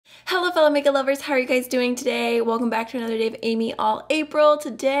Hello fellow makeup lovers, how are you guys doing today? Welcome back to another day of Amy All April.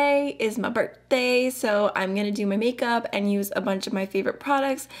 Today is my birthday, so I'm gonna do my makeup and use a bunch of my favorite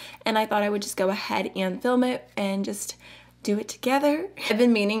products, and I thought I would just go ahead and film it and just do it together. I've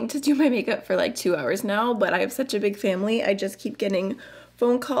been meaning to do my makeup for like 2 hours now, but I have such a big family, I just keep getting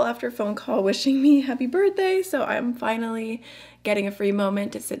phone call after phone call wishing me happy birthday, so I'm finally getting a free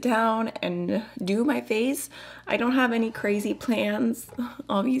moment to sit down and do my face. I don't have any crazy plans,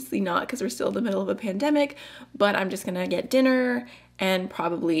 obviously not because we're still in the middle of a pandemic, but I'm just gonna get dinner and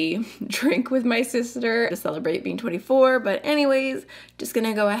probably drink with my sister to celebrate being 24. But anyways, just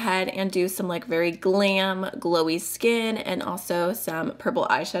gonna go ahead and do some like very glam, glowy skin and also some purple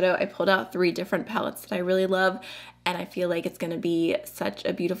eyeshadow. I pulled out 3 different palettes that I really love, and I feel like it's gonna be such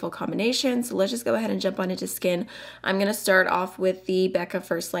a beautiful combination. So let's just go ahead and jump on into skin. I'm gonna start off with the Becca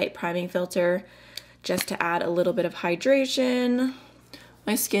First Light Priming Filter just to add a little bit of hydration.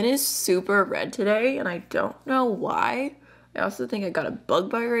 My skin is super red today and I don't know why. I also think I got a bug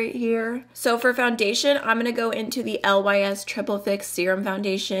bite right here. So for foundation, I'm gonna go into the LYS Triple Fix Serum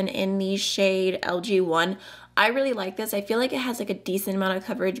Foundation in the shade LG1. I really like this. I feel like it has like a decent amount of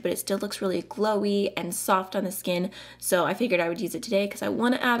coverage, but it still looks really glowy and soft on the skin. So I figured I would use it today because I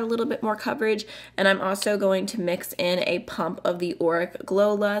want to add a little bit more coverage. And I'm also going to mix in a pump of the Auric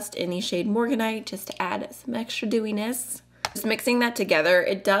Glow Lust in the shade Morganite just to add some extra dewiness. Just mixing that together,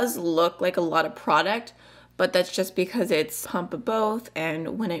 it does look like a lot of product, but that's just because it's pump of both,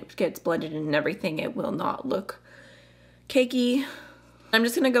 and when it gets blended in and everything, it will not look cakey. I'm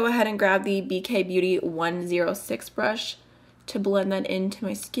just gonna go ahead and grab the BK Beauty 106 brush to blend that into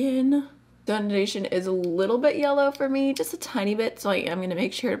my skin. The foundation is a little bit yellow for me, just a tiny bit, so I am gonna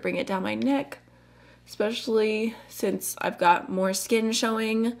make sure to bring it down my neck, especially since I've got more skin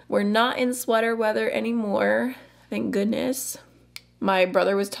showing. We're not in sweater weather anymore, thank goodness. My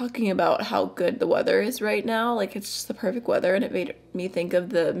brother was talking about how good the weather is right now, like it's just the perfect weather, and it made me think of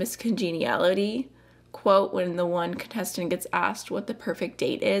the Miss Congeniality quote when the one contestant gets asked what the perfect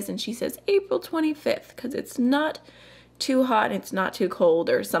date is and she says April 25th because it's not too hot and it's not too cold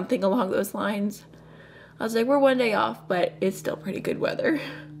or something along those lines. I was like, we're one day off, but it's still pretty good weather.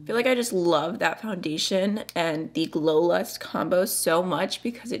 I feel like I just love that foundation and the Glow Lust combo so much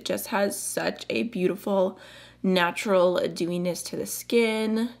because it just has such a beautiful natural dewiness to the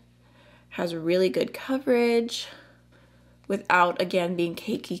skin, has really good coverage without again being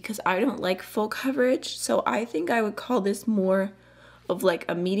cakey because I don't like full coverage. So I think I would call this more of like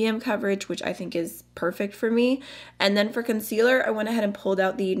a medium coverage, which I think is perfect for me. And then for concealer, I went ahead and pulled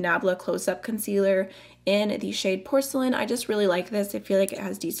out the Nabla Close-Up Concealer in the shade Porcelain. I just really like this. I feel like it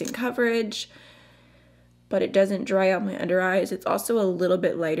has decent coverage, but it doesn't dry out my under eyes. It's also a little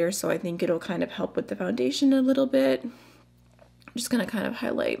bit lighter, so I think it'll kind of help with the foundation a little bit. I'm just gonna kind of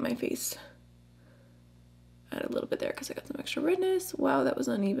highlight my face. Add a little bit there because I got some extra redness. Wow, that was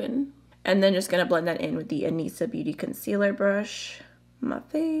uneven. And then just gonna blend that in with the Anissa Beauty Concealer brush, my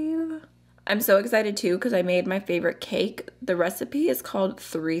fave. I'm so excited too because I made my favorite cake. The recipe is called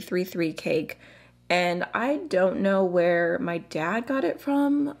 333 cake. And I don't know where my dad got it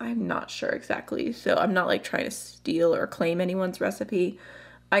from. I'm not sure exactly. So I'm not like trying to steal or claim anyone's recipe.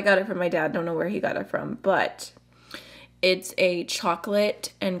 I got it from my dad, don't know where he got it from, but it's a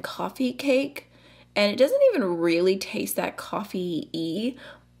chocolate and coffee cake. And it doesn't even really taste that coffee-y.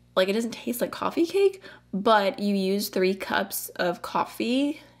 Like it doesn't taste like coffee cake, but you use 3 cups of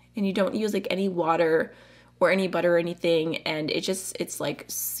coffee and you don't use like any water or any butter or anything. And it's like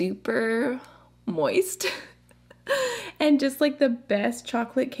super moist and just like the best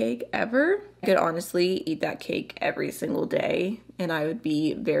chocolate cake ever. I could honestly eat that cake every single day and I would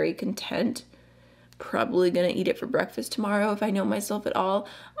be very content. Probably gonna eat it for breakfast tomorrow if I know myself at all.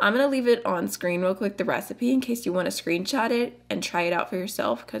 I'm gonna leave it on screen real quick, the recipe, in case you want to screenshot it and try it out for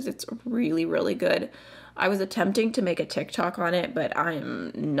yourself because it's really, really good. I was attempting to make a TikTok on it, but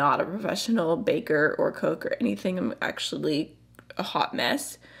I'm not a professional baker or cook or anything. I'm actually a hot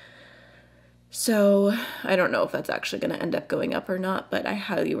mess. So I don't know if that's actually gonna end up going up or not, but I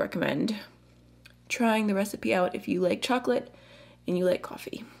highly recommend trying the recipe out if you like chocolate and you like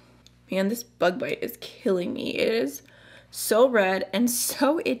coffee. Man, this bug bite is killing me. It is so red and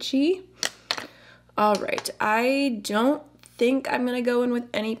so itchy. All right, I don't think I'm gonna go in with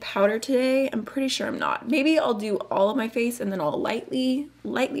any powder today. I'm pretty sure I'm not. Maybe I'll do all of my face and then I'll lightly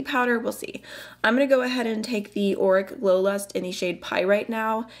powder, we'll see. I'm gonna go ahead and take the Auric Glow Lust in the shade Pyrite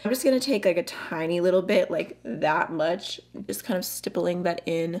now. I'm just gonna take like a tiny little bit, like that much, just kind of stippling that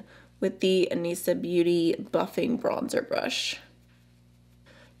in with the Anissa Beauty Buffing Bronzer brush.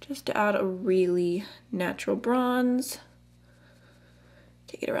 Just to add a really natural bronze.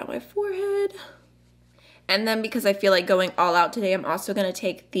 Take it around my forehead. And then because I feel like going all out today, I'm also gonna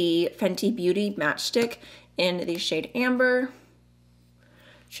take the Fenty Beauty Matchstick in the shade Amber,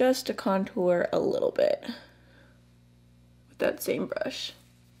 just to contour a little bit with that same brush.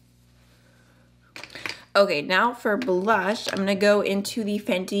 Okay, now for blush, I'm gonna go into the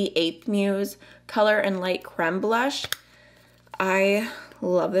Fenty 8th Muse Color and Light Creme Blush. I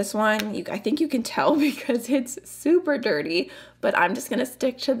love this one. I think you can tell because it's super dirty, but I'm just gonna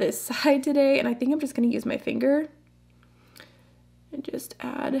stick to this side today, and I think I'm just gonna use my finger and just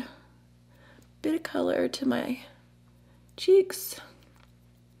add a bit of color to my cheeks.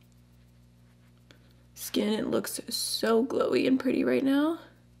 Skin, it looks so glowy and pretty right now,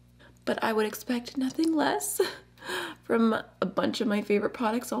 but I would expect nothing less from a bunch of my favorite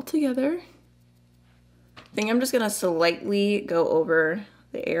products all together. I think I'm just gonna slightly go over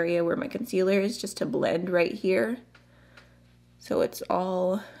the area where my concealer is just to blend right here, so it's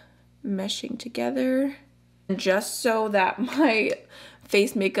all meshing together. And just so that my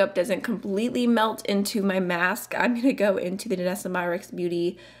face makeup doesn't completely melt into my mask, I'm gonna go into the Danessa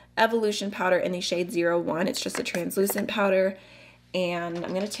Beauty Evolution Powder in the shade 01. It's just a translucent powder, and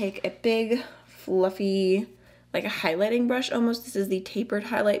I'm gonna take a big fluffy, like a highlighting brush almost. This is the tapered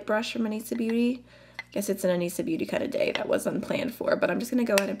highlight brush from Anissa Beauty. I guess it's an Anissa Beauty kind of day. That was unplanned for, but I'm just gonna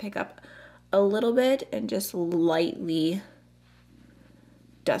go ahead and pick up a little bit and just lightly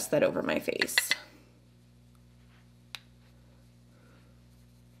dust that over my face.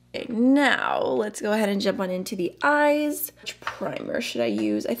 Okay, now let's go ahead and jump on into the eyes. Which primer should I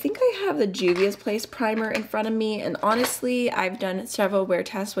use? I think I have the Juvia's Place primer in front of me, and honestly, I've done several wear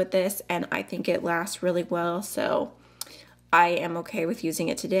tests with this and I think it lasts really well, so I am okay with using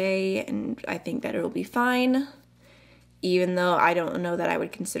it today, and I think that it'll be fine, even though I don't know that I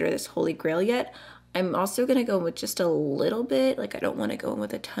would consider this holy grail yet. I'm also gonna go with just a little bit, like I don't wanna go in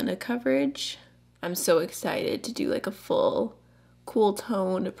with a ton of coverage. I'm so excited to do like a full cool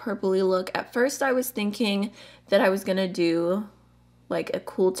toned purpley look. At first I was thinking that I was gonna do like a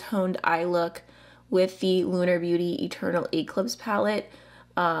cool toned eye look with the Lunar Beauty Eternal Eclipse palette,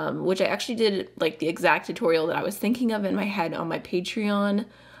 which I actually did like the exact tutorial that I was thinking of in my head on my Patreon.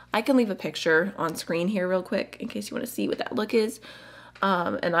 I can leave a picture on screen here real quick in case you want to see what that look is.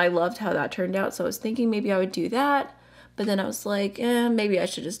 And I loved how that turned out, so I was thinking maybe I would do that, but then I was like, maybe I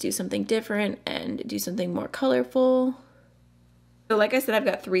should just do something different and do something more colorful. So like I said, I've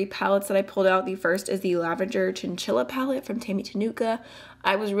got 3 palettes that I pulled out. The first is the Lavender Chinchilla palette from Tammy Tenuka.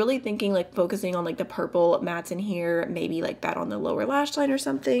 I was really thinking like focusing on like the purple mattes in here, maybe like that on the lower lash line or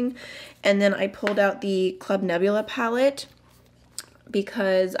something. And then I pulled out the Club Nebula palette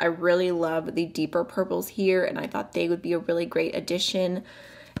because I really love the deeper purples here and I thought they would be a really great addition.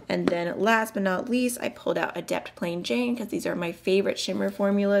 And then last but not least, I pulled out Adept Plain Jane because these are my favorite shimmer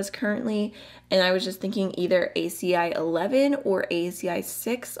formulas currently. And I was just thinking either ACI 11 or ACI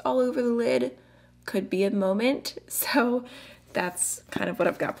 6 all over the lid could be a moment. So that's kind of what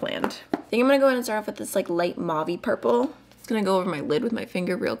I've got planned. I think I'm gonna go ahead and start off with this like light mauve-y purple. Just gonna go over my lid with my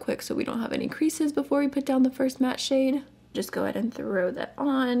finger real quick so we don't have any creases before we put down the first matte shade. Just go ahead and throw that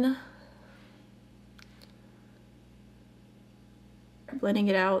on. Blending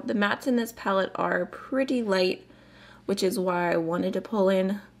it out. The mattes in this palette are pretty light, which is why I wanted to pull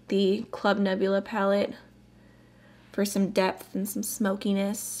in the Club Nebula palette for some depth and some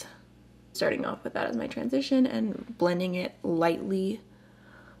smokiness. Starting off with that as my transition and blending it lightly,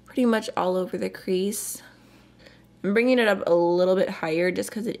 pretty much all over the crease. I'm bringing it up a little bit higher just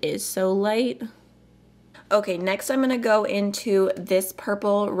because it is so light. Okay, next I'm gonna go into this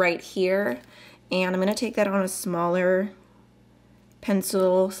purple right here, and I'm gonna take that on a smaller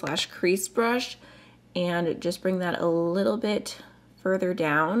pencil slash crease brush and just bring that a little bit further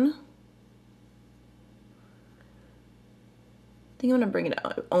down. I think I'm gonna bring it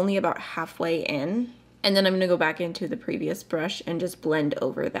only about halfway in, and then I'm gonna go back into the previous brush and just blend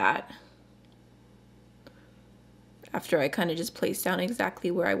over that after I kind of just place down exactly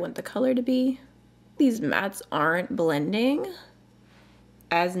where I want the color to be. These mattes aren't blending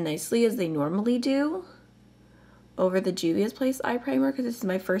as nicely as they normally do over the Juvia's Place eye primer because this is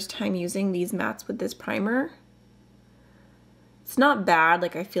my first time using these mattes with this primer. It's not bad,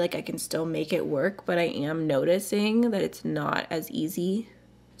 like I feel like I can still make it work, but I am noticing that it's not as easy.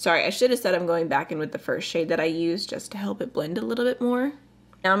 Sorry, I should have said I'm going back in with the first shade that I used just to help it blend a little bit more.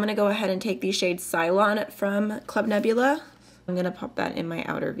 Now I'm gonna go ahead and take the shade Cylon from Club Nebula. I'm gonna pop that in my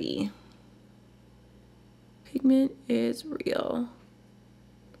outer V. Pigment is real.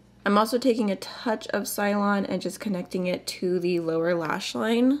 I'm also taking a touch of Cylon and just connecting it to the lower lash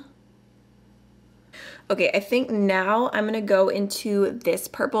line. Okay, I think now I'm gonna go into this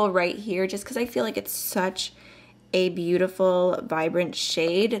purple right here just because I feel like it's such a beautiful, vibrant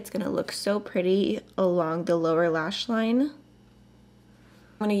shade. It's gonna look so pretty along the lower lash line. I'm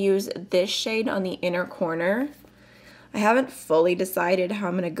gonna use this shade on the inner corner. I haven't fully decided how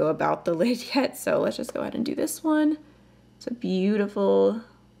I'm gonna go about the lid yet, so let's just go ahead and do this one. It's a beautiful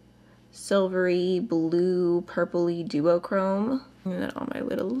silvery, blue, purpley duochrome. And then on my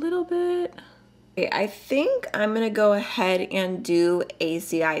lid a little bit. Okay, I think I'm gonna go ahead and do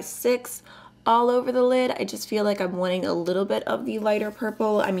ACI 6 all over the lid. I just feel like I'm wanting a little bit of the lighter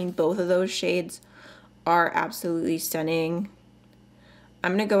purple. I mean, both of those shades are absolutely stunning.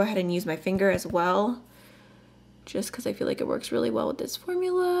 I'm gonna go ahead and use my finger as well, just because I feel like it works really well with this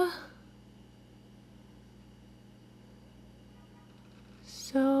formula.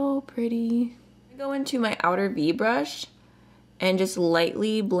 So pretty. I go into my outer V brush and just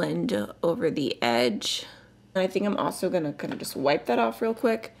lightly blend over the edge. And I think I'm also gonna kind of just wipe that off real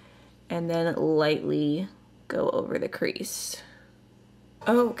quick and then lightly go over the crease.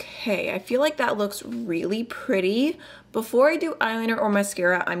 Okay, I feel like that looks really pretty. Before I do eyeliner or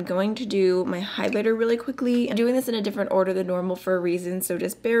mascara, I'm going to do my highlighter really quickly. I'm doing this in a different order than normal for a reason, so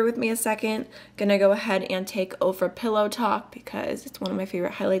just bear with me a second. Gonna go ahead and take Ofra Pillow Talk because it's one of my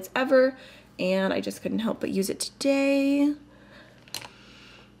favorite highlights ever, and I just couldn't help but use it today.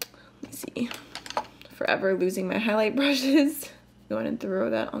 Let me see. Forever losing my highlight brushes. Go ahead and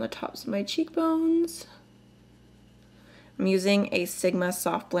throw that on the tops of my cheekbones. I'm using a Sigma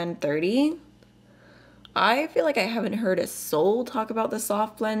Soft Blend 30. I feel like I haven't heard a soul talk about the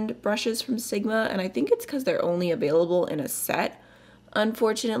soft blend brushes from Sigma, and I think it's because they're only available in a set,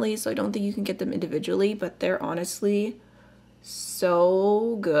 unfortunately, so I don't think you can get them individually, but they're honestly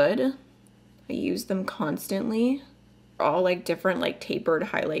so good. I use them constantly. They're all like different like tapered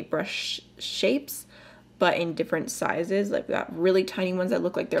highlight brush shapes, but in different sizes. Like we got really tiny ones that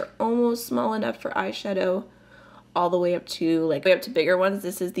look like they're almost small enough for eyeshadow, all the way up to bigger ones.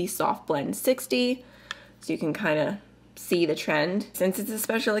 This is the Soft Blend 60, so you can kind of see the trend. Since it's a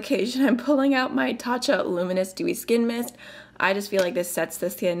special occasion, I'm pulling out my Tatcha Luminous Dewy Skin Mist. I just feel like this sets the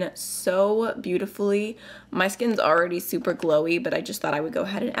skin so beautifully. My skin's already super glowy, but I just thought I would go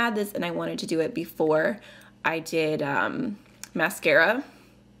ahead and add this, and I wanted to do it before I did mascara.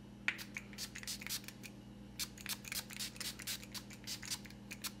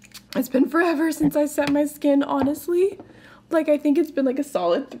 It's been forever since I set my skin, honestly. Like, I think it's been like a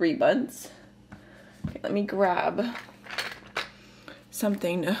solid 3 months. Okay, let me grab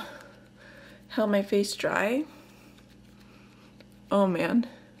something to help my face dry. Oh man.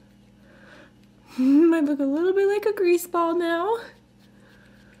 I look a little bit like a grease ball now,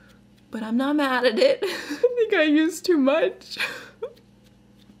 but I'm not mad at it. I think I used too much.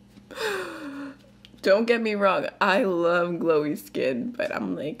 Don't get me wrong, I love glowy skin, but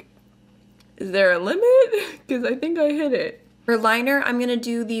I'm like, is there a limit? Because I think I hit it. For liner, I'm gonna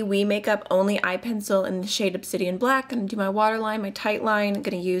do the We Makeup Only Eye Pencil in the shade Obsidian Black. Gonna do my waterline, my tight line.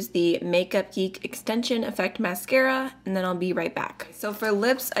 Gonna use the Makeup Geek Extension Effect Mascara, and then I'll be right back. So for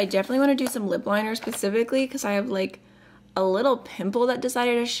lips, I definitely wanna do some lip liner specifically because I have like a little pimple that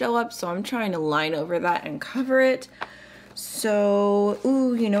decided to show up, so I'm trying to line over that and cover it. So,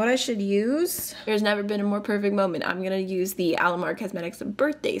 ooh, you know what I should use? There's never been a more perfect moment. I'm gonna use the Alamar Cosmetics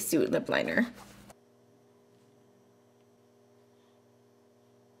Birthday Suit Lip Liner.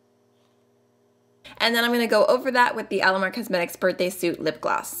 And then I'm gonna go over that with the Alamar Cosmetics Birthday Suit Lip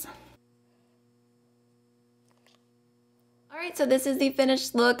Gloss. Alright, so this is the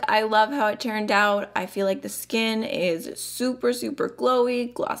finished look. I love how it turned out. I feel like the skin is super, super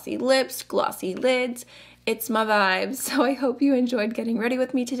glowy, glossy lips, glossy lids. It's my vibe. So I hope you enjoyed getting ready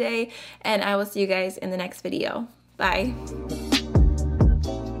with me today, and I will see you guys in the next video. Bye.